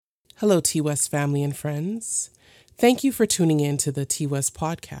Hello, T West family and friends. Thank you for tuning in to the T West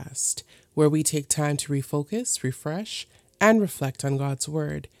podcast, where we take time to refocus, refresh, and reflect on God's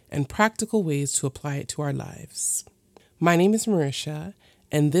Word and practical ways to apply it to our lives. My name is Marisha,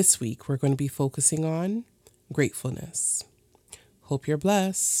 and this week we're going to be focusing on gratefulness. Hope you're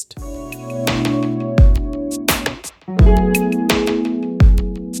blessed.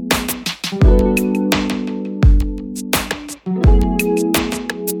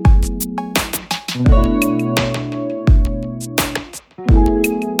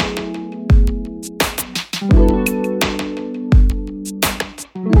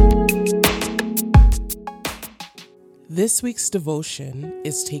 This week's devotion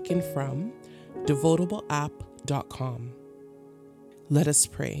is taken from devotableapp.com. Let us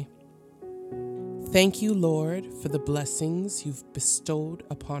pray. Thank you, Lord, for the blessings you've bestowed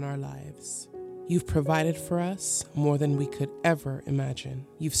upon our lives. You've provided for us more than we could ever imagine.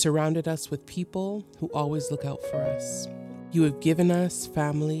 You've surrounded us with people who always look out for us. You have given us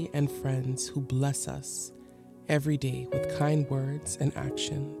family and friends who bless us every day with kind words and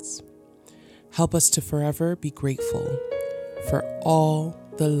actions. Help us to forever be grateful for all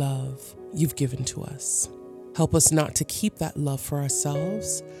the love you've given to us. Help us not to keep that love for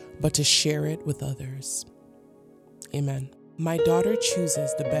ourselves, but to share it with others. Amen. My daughter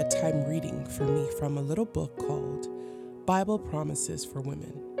chooses the bedtime reading for me from a little book called Bible Promises for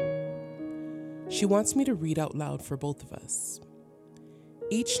Women. She wants me to read out loud for both of us.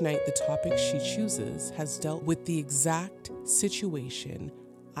 Each night, the topic she chooses has dealt with the exact situation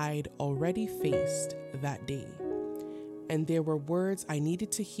I'd already faced that day, and there were words I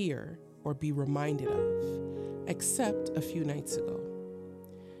needed to hear or be reminded of, except a few nights ago.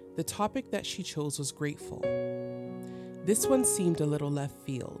 The topic that she chose was grateful. This one seemed a little left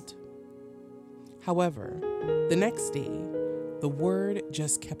field. However, the next day, the word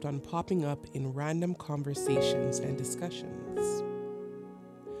just kept on popping up in random conversations and discussions.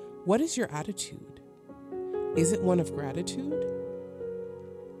 What is your attitude? Is it one of gratitude?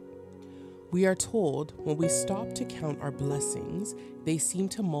 We are told when we stop to count our blessings, they seem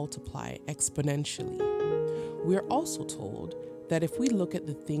to multiply exponentially. We are also told that if we look at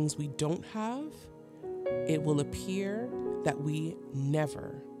the things we don't have, it will appear that we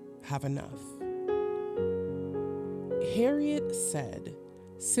never have enough. Harriet said,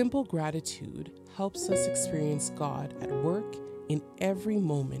 "Simple gratitude helps us experience God at work in every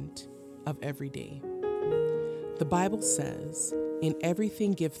moment of every day." The Bible says, "In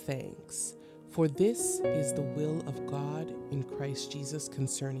everything give thanks, for this is the will of God in Christ Jesus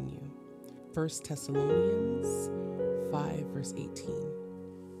concerning you." 1 Thessalonians 5 verse 18.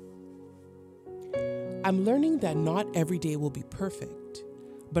 I'm learning that not every day will be perfect,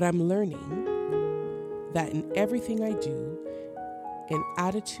 but I'm learning that in everything I do, an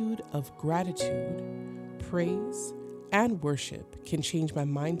attitude of gratitude, praise, and worship can change my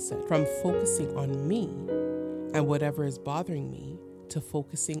mindset from focusing on me and whatever is bothering me to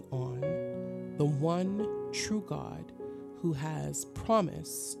focusing on the one true God who has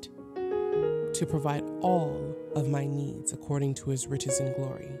promised to provide all of my needs according to his riches and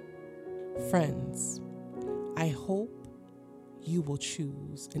glory. Friends, I hope you will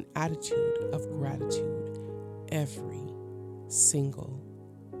choose an attitude of gratitude every single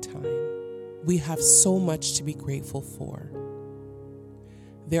time. We have so much to be grateful for.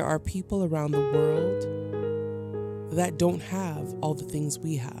 There are people around the world that don't have all the things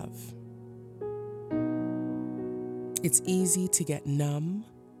we have. It's easy to get numb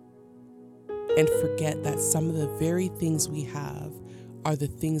and forget that some of the very things we have are the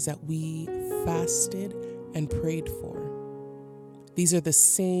things that we fasted and prayed for. These are the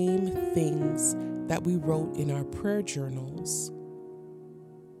same things that we wrote in our prayer journals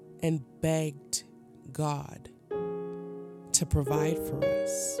and begged God to provide for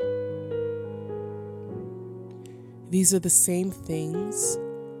us. These are the same things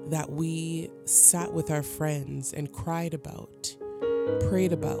that we sat with our friends and cried about,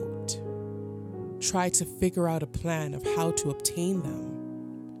 prayed about, tried to figure out a plan of how to obtain them.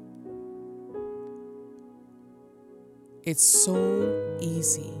 It's so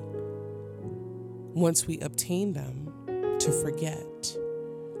easy once we obtain them to forget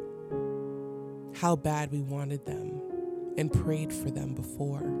how bad we wanted them and prayed for them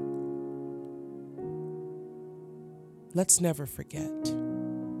before. Let's never forget.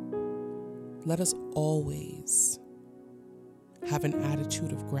 Let us always have an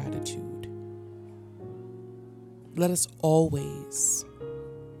attitude of gratitude. Let us always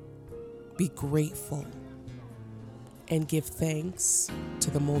be grateful and give thanks to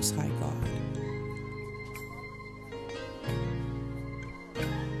the Most High God.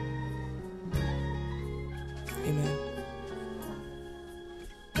 Amen.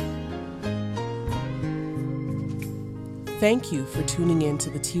 Thank you for tuning in to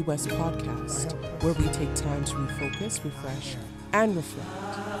the T West podcast, where we take time to refocus, refresh, and reflect.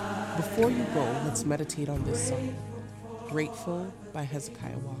 Before you go, let's meditate on this song, Grateful by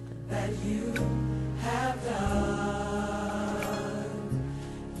Hezekiah Walker. That you have done.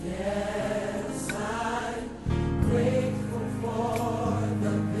 Yes, I'm grateful for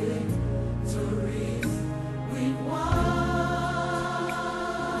the victories we won.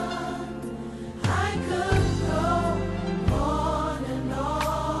 I could go on and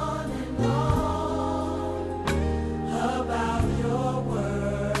on and on about your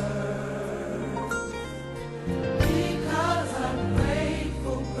word, because I'm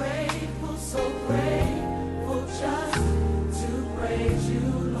grateful, grateful, so grateful just to praise you,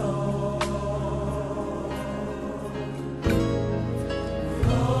 Lord.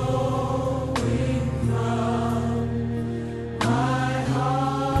 Flowing from my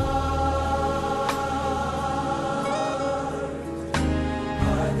heart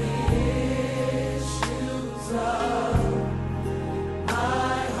are the issues of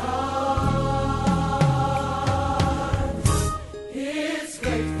my heart. It's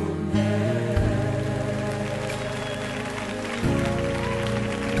gratefulness.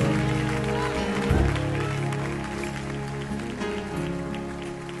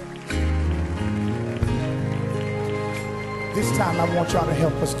 This time I want y'all to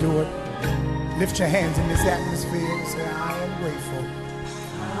help us do it. Lift your hands in this atmosphere and say, I am grateful.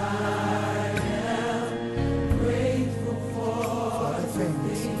 Grateful For the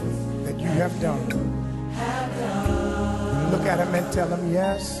things that you have done. Look at them and tell them,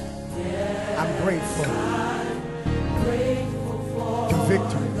 yes, I'm grateful. The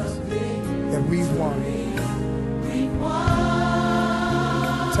victories that we've won.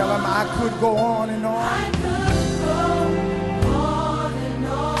 Tell them I could go on and on.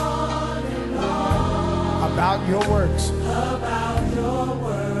 About your works.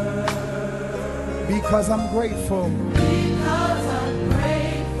 Because I'm grateful.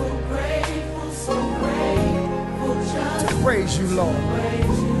 So grateful just To praise you, Lord.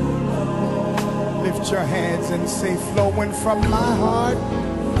 Lift your hands and say, flowing from my heart.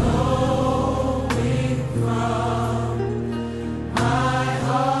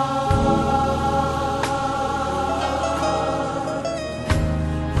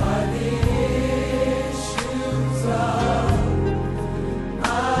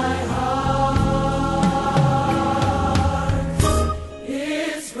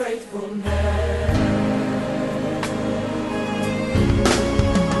 It's gratefulness.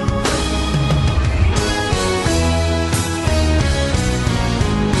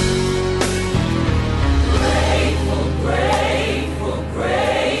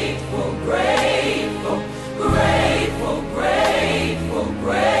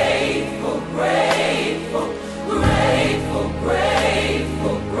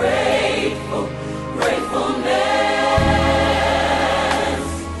 Gratefulness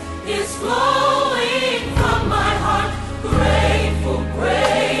is flowing.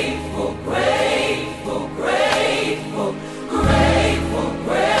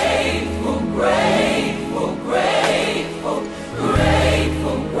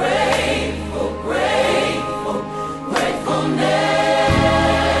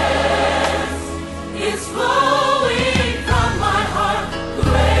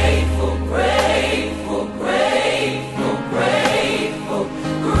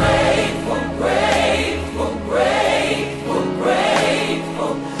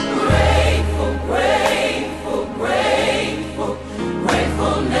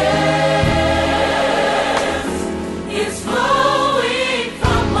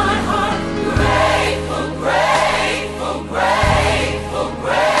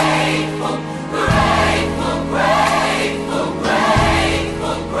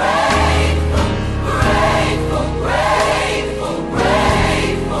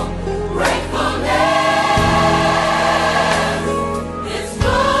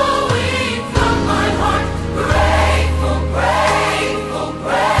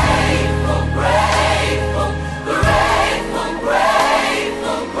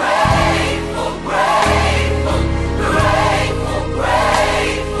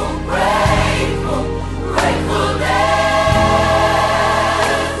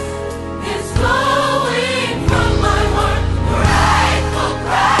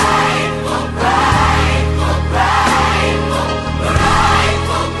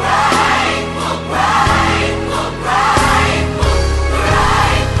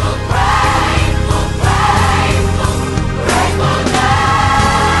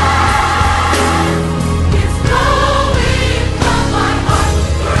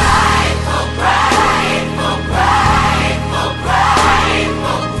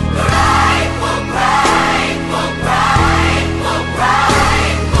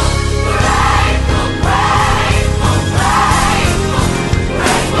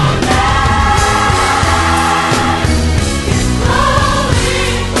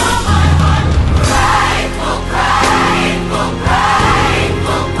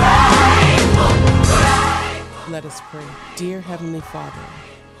 Let us pray. Dear Heavenly Father,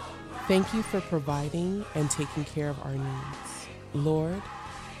 thank you for providing and taking care of our needs. Lord,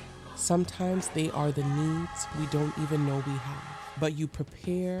 sometimes they are the needs we don't even know we have, but you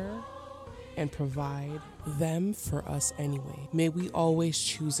prepare and provide them for us anyway. May we always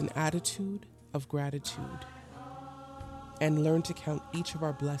choose an attitude of gratitude and learn to count each of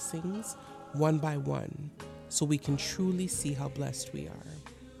our blessings one by one so we can truly see how blessed we are.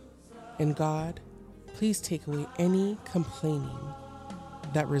 And God, please take away any complaining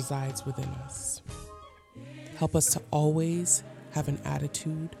that resides within us. Help us to always have an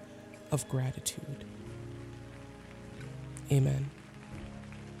attitude of gratitude. Amen.